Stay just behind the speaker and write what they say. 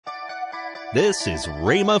This is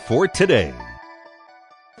Rhema for today.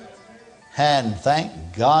 And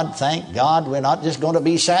thank God, we're not just going to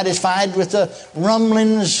be satisfied with the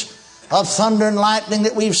rumblings of thunder and lightning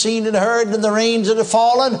that we've seen and heard and the rains that have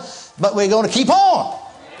fallen, but we're going to keep on.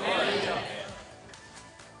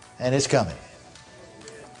 And it's coming.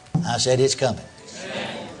 I said it's coming.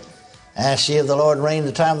 Ask ye of the Lord rain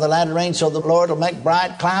the time of the latter rain, so the Lord will make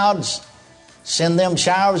bright clouds, send them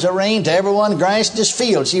showers of rain to everyone grass in his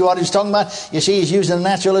field. See what he's talking about? You see, he's using a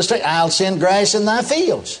natural illustration. I'll send grass in thy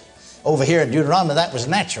fields. Over here in Deuteronomy, that was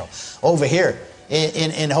natural. Over here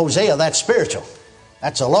in Hosea, that's spiritual.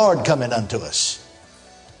 That's the Lord coming unto us.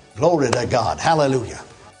 Glory to God. Hallelujah.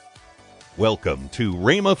 Welcome to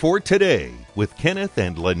Rhema for Today with Kenneth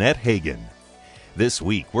and Lynette Hagin. This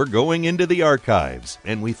week we're going into the archives,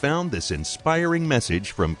 and we found this inspiring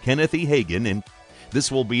message from Kenneth E. Hagin, and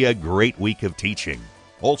this will be a great week of teaching.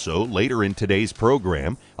 Also, later in today's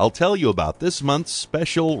program, I'll tell you about this month's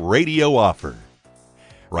special radio offer.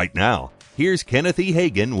 Right now, here's Kenneth E.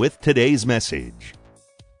 Hagin with today's message.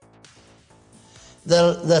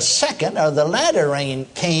 The second, or the latter rain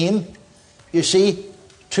came, you see,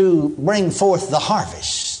 to bring forth the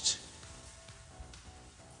harvest.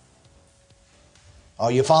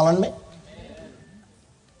 Are you following me?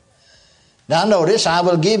 Now notice, I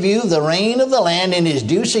will give you the rain of the land in his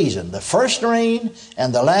due season, the first rain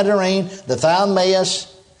and the latter rain, that thou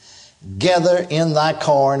mayest gather in thy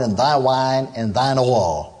corn and thy wine and thine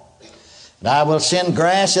oil. And I will send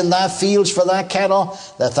grass in thy fields for thy cattle,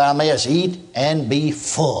 that thou mayest eat and be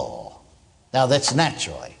full. Now that's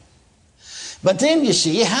naturally. But then you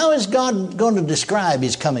see, how is God going to describe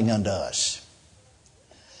his coming unto us?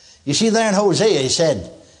 You see there in Hosea, he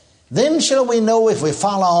said, then shall we know if we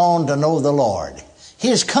follow on to know the Lord.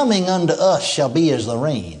 His coming unto us shall be as the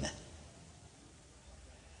rain.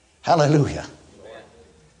 Hallelujah.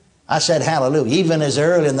 I said hallelujah. Even as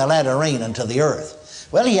early in the latter rain unto the earth.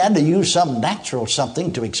 Well, he had to use some natural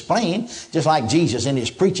something to explain. Just like Jesus in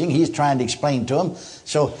his preaching, he's trying to explain to them.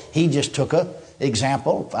 So he just took an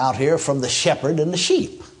example out here from the shepherd and the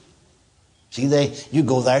sheep. See, you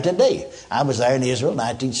go there today. I was there in Israel in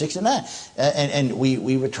 1969. And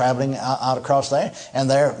we were traveling out across there. And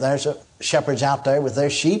there's shepherds out there with their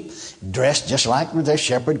sheep, dressed just like with their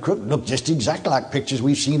shepherd crook. Look just exactly like pictures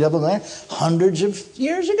we've seen of them there hundreds of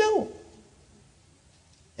years ago.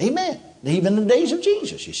 Amen. Even in the days of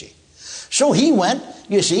Jesus, you see. So he went,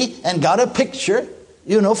 you see, and got a picture,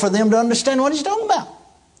 for them to understand what he's talking about.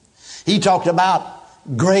 He talked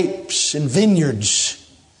about grapes and vineyards.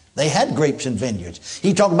 They had grapes and vineyards.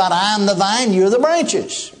 He talked about, I am the vine, you're the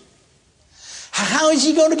branches. How is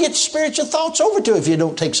he going to get spiritual thoughts over to if you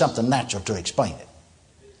don't take something natural to explain it?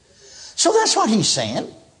 So that's what he's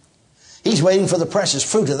saying. He's waiting for the precious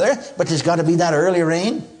fruit of the earth, but there's got to be that early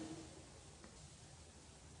rain.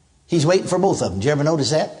 He's waiting for both of them. Did you ever notice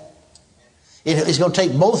that? It's going to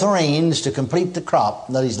take both rains to complete the crop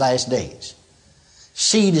in these last days.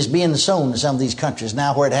 Seed is being sown in some of these countries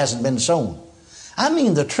now where it hasn't been sown. I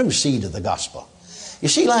mean the true seed of the gospel. You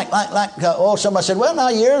see, somebody said, well, now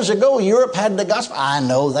years ago Europe had the gospel. I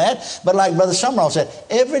know that. But like Brother Summerall said,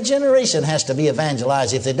 every generation has to be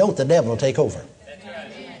evangelized. If they don't, the devil will take over.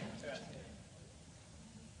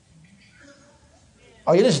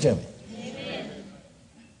 Are you listening to me?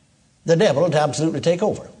 The devil will absolutely take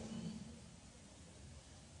over.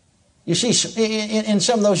 You see, in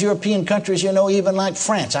some of those European countries, even like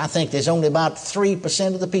France, I think there's only about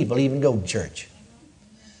 3% of the people even go to church.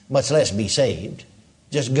 Much less be saved.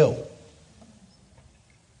 Just go.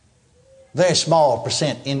 Very small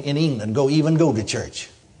percent in England go to church.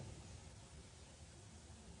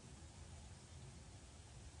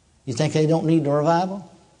 You think they don't need the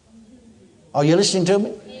revival? Are you listening to me?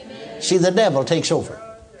 Amen. See, the devil takes over.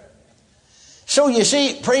 So you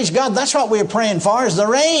see, praise God, that's what we're praying for, is the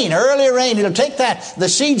rain, early rain. It'll take that, the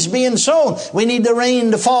seeds being sown. We need the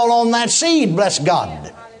rain to fall on that seed, bless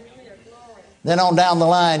God. Then on down the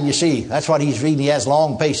line, you see, that's what he's reading. He has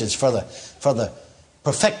long patience for the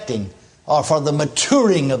perfecting or for the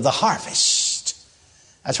maturing of the harvest.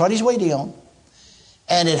 That's what he's waiting on.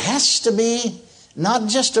 And it has to be not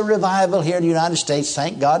just a revival here in the United States.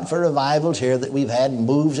 Thank God for revivals here that we've had,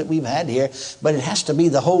 moves that we've had here. But it has to be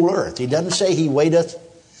the whole earth. He doesn't say he waiteth.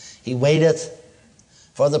 He waiteth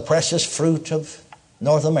for the precious fruit of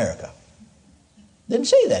North America. Didn't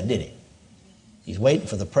say that, did he? He's waiting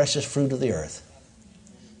for the precious fruit of the earth.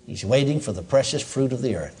 He's waiting for the precious fruit of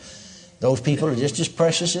the earth. Those people are just as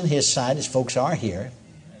precious in his sight as folks are here.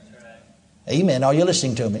 Amen. Are you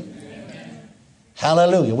listening to me?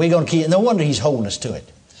 Hallelujah. We're going to keep. No wonder he's holding us to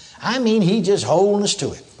it. I mean, he's just holding us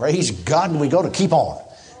to it. Praise God. We're going to keep on.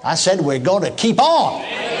 I said we're going to keep on.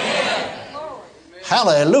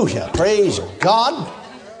 Hallelujah. Praise God.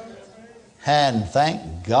 And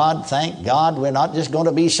thank God, we're not just going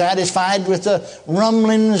to be satisfied with the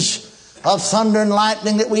rumblings of thunder and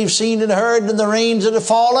lightning that we've seen and heard and the rains that have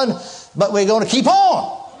fallen, but we're going to keep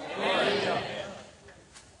on.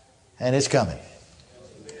 And it's coming.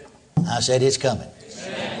 I said it's coming.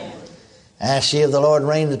 Ask ye of the Lord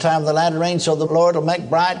rain in the time of the latter rain, so the Lord will make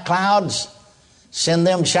bright clouds, send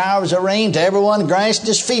them showers of rain to everyone grass in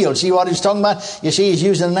his field. See what he's talking about? You see, he's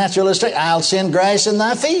using a natural illustration. I'll send grass in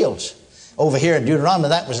thy fields. Over here in Deuteronomy,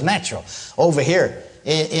 that was natural. Over here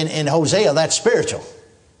in Hosea, that's spiritual.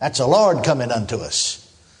 That's the Lord coming unto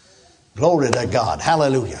us. Glory to God.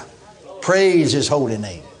 Hallelujah. Praise his holy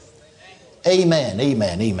name. Amen,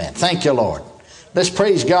 amen, amen. Thank you, Lord. Let's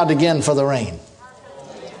praise God again for the rain.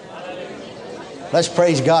 Let's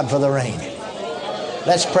praise God for the rain.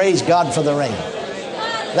 Let's praise God for the rain.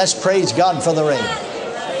 Let's praise God for the rain.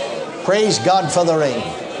 Praise God for the rain.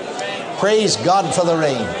 Praise God for the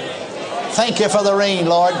rain. Thank you for the rain,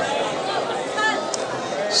 Lord.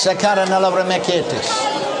 Sakara na lavrameketis.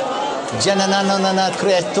 Jananana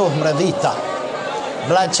creato mravita.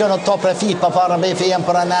 Blacciono topre fipa para me fiam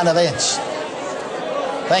para nana vents.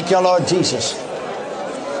 Thank you, Lord Jesus.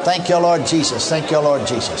 Thank you, Lord Jesus. Thank you, Lord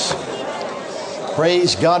Jesus.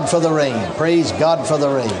 Praise God for the rain. Praise God for the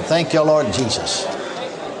rain. Thank you, Lord Jesus.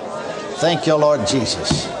 Thank you, Lord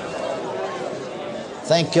Jesus.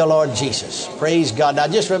 Thank you, Lord Jesus. Praise God. Now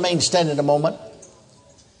just remain standing a moment.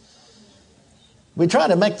 We try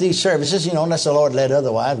to make these services, unless the Lord led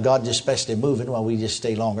otherwise. God just especially moving while we just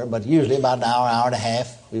stay longer. But usually about an hour, hour and a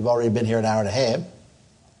half. We've already been here an hour and a half.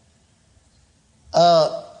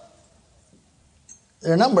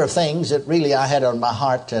 There are a number of things that really I had on my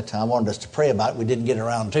heart that I wanted us to pray about. We didn't get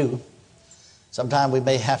around to. Sometime we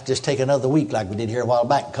may have to just take another week like we did here a while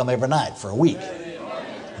back and come every night for a week.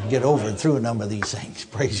 And get over and through a number of these things.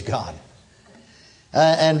 Praise God.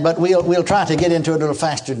 But we'll try to get into it a little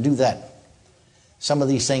faster and do that. Some of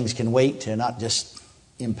these things can wait. They're not just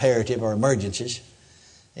imperative or emergencies.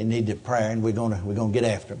 They need the prayer, and we're going to get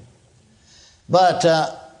after them. But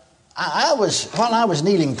while I was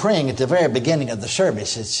kneeling praying at the very beginning of the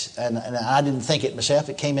service, and I didn't think it myself,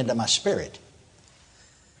 it came into my spirit.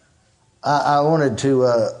 I wanted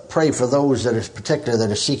to pray for those that are particularly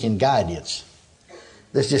that are seeking guidance.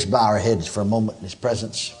 Let's just bow our heads for a moment in his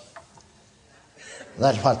presence.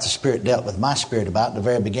 That's what the Spirit dealt with my spirit about at the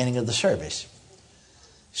very beginning of the service.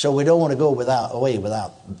 So we don't want to go away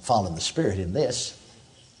without following the Spirit in this.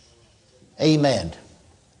 Amen.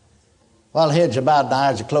 While heads are bowed and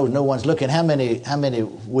eyes are closed, no one's looking. How many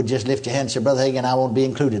would just lift your hand and say, Brother Hagin, I won't be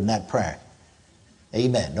included in that prayer?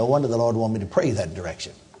 Amen. No wonder the Lord wanted me to pray that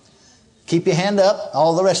direction. Keep your hand up.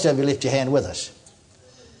 All the rest of you lift your hand with us.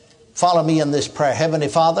 Follow me in this prayer. Heavenly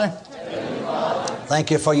Father, thank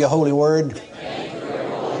you for your holy word.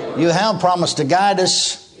 You have promised to guide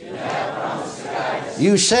us.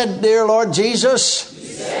 You said, dear Lord Jesus,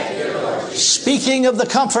 speaking of the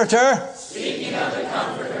Comforter,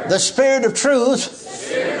 the Spirit of truth,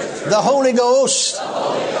 the Holy Ghost,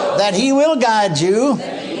 that He will guide you.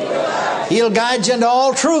 He'll guide you into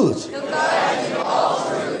all truth.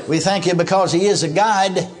 We thank you because He is a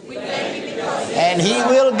guide, and He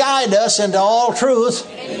will guide us into all truth.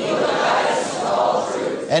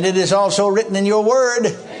 And it is also written in your word,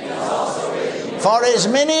 for as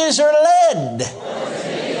many as are led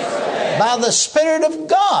by the Spirit of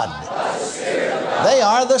God, they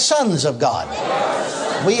are the sons of God.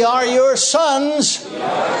 We are your sons.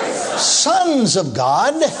 Sons of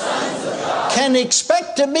God can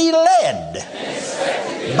expect to be led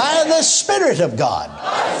by the Spirit of God,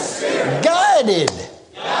 guided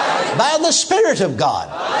by the Spirit of God.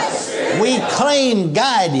 We claim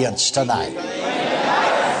guidance tonight.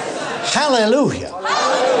 Hallelujah.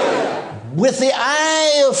 With the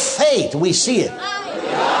eye of faith, we see it.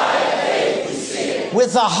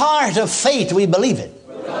 With the heart of faith, we believe it.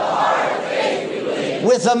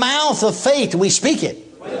 With the mouth of faith, we speak it.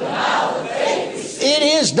 It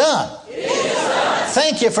is done.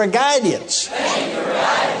 Thank you for guidance.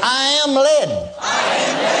 I am led.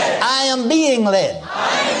 I am being led.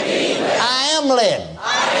 I am led.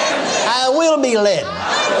 I will be led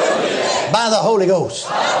by the Holy Ghost.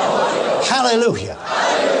 Hallelujah.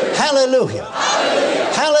 Hallelujah.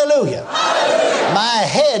 Hallelujah. My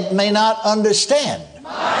head may not understand.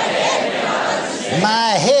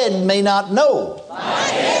 My head may not know.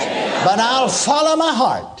 But I'll follow my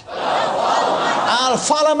heart. I'll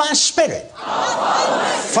follow my spirit.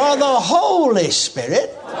 For the Holy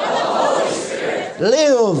Spirit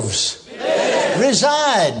lives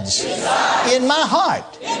resides in my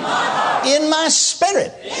heart, in my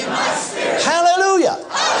spirit. Hallelujah.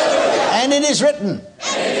 And it is written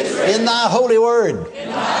in thy holy word,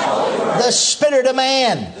 the spirit of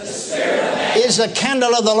man is the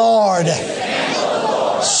candle of the Lord,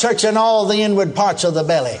 searching all the inward parts of the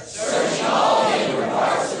belly.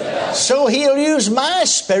 So he'll use my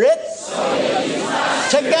spirit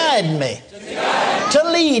to guide me, to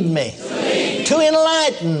lead me, to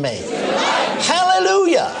enlighten me.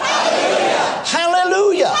 Hallelujah.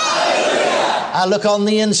 Hallelujah. I look on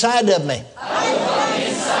the inside of me.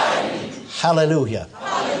 Hallelujah.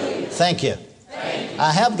 Thank you.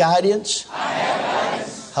 I have guidance.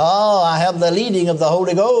 Oh, I have the leading of the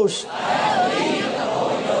Holy Ghost.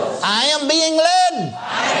 I am being led.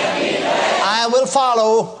 I will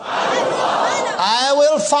follow. I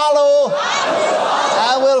will follow.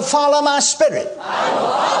 I will follow my spirit.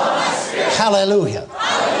 Hallelujah.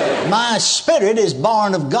 My spirit is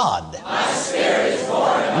born of God.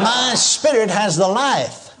 My spirit has the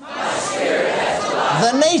life,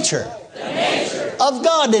 the nature of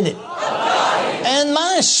God in it. And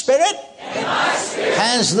my spirit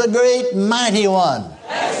has the great mighty one,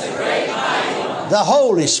 the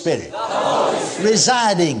Holy Spirit,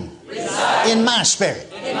 residing in my spirit.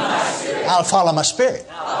 I'll follow my spirit.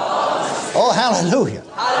 Oh, hallelujah.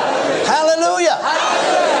 Hallelujah.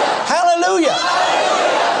 Hallelujah.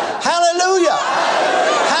 Hallelujah.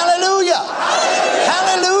 Hallelujah.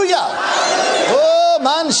 Hallelujah. Oh,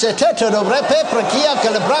 man, se teto dovrebbe prekia che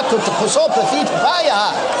le braccio te posso profit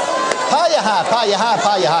paia. Paia.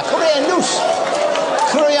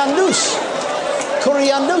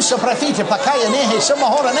 Curiandus profit pakaya nehe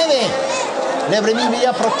samahora neve. Levremi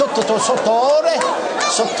via prototto to sottore,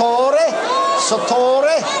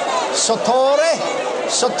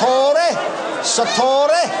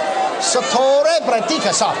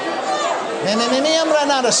 pratica sa. Mi amra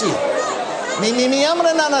nanasi. Mi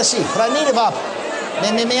amra nanasi. Pranire va.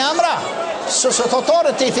 Mi amra.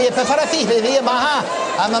 Sottore ti fi preparati via maha.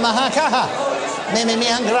 Amaha kaha. Mi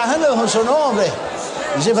angrahano husonove.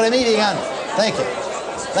 Jevremi vigan. Thank you.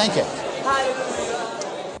 Thank you.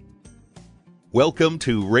 Welcome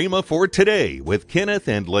to Rhema for Today with Kenneth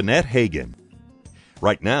and Lynette Hagin.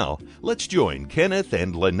 Right now, let's join Kenneth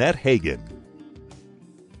and Lynette Hagin.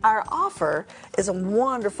 Our offer is a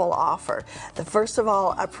wonderful offer. First of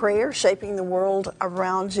all, a prayer shaping the world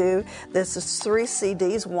around you. This is 3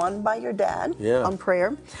 CDs, one by your dad on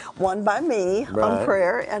prayer, one by me on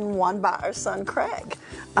prayer, and one by our son Craig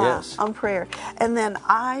on prayer. And then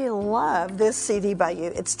I love this CD by you.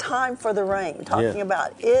 It's Time for the Rain, talking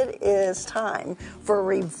about it is time for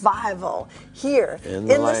revival here in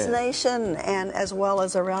this nation and as well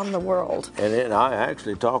as around the world. And I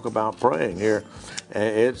actually talk about praying here.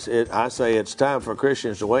 I say it's time for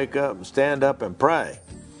Christians to wake up and stand up and pray.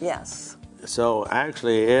 Yes. So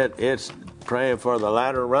actually it's praying for the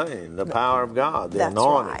latter rain, the power of God, the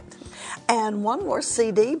anointing. That's right. And one more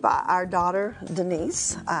CD by our daughter,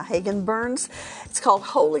 Denise Hagin Burns. It's called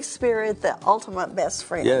Holy Spirit, the Ultimate Best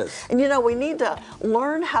Friend. Yes. And we need to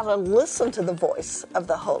learn how to listen to the voice of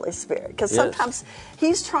the Holy Spirit. Because sometimes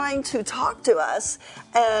He's trying to talk to us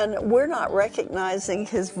and we're not recognizing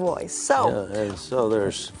His voice. So, and so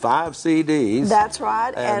there's 5 CDs. That's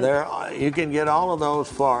right. And you can get all of those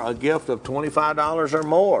for a gift of $25 or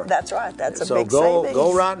more. That's right. That's a big savings. So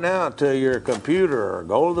go right now to your computer or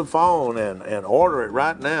go to the phone and order it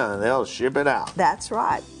right now, and they'll ship it out. That's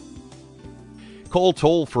right. Call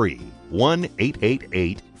toll-free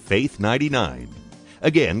 1-888-FAITH-99.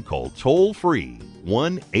 Again, call toll-free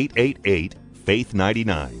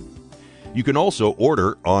 1-888-FAITH-99. You can also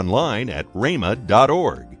order online at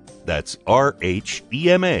rhema.org. That's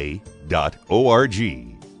RHEMA.org.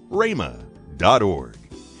 rhema.org.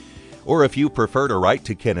 Or if you prefer to write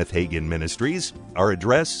to Kenneth Hagin Ministries, our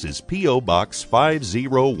address is P.O. Box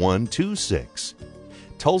 50126,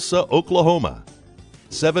 Tulsa, Oklahoma,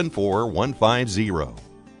 74150.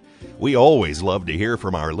 We always love to hear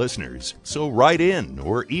from our listeners, so write in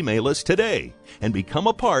or email us today and become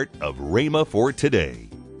a part of Rhema for Today.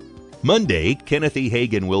 Monday, Kenneth E.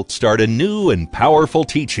 Hagin will start a new and powerful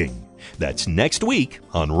teaching. That's next week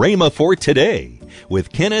on Rhema for Today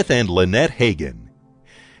with Kenneth and Lynette Hagin.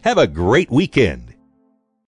 Have a great weekend.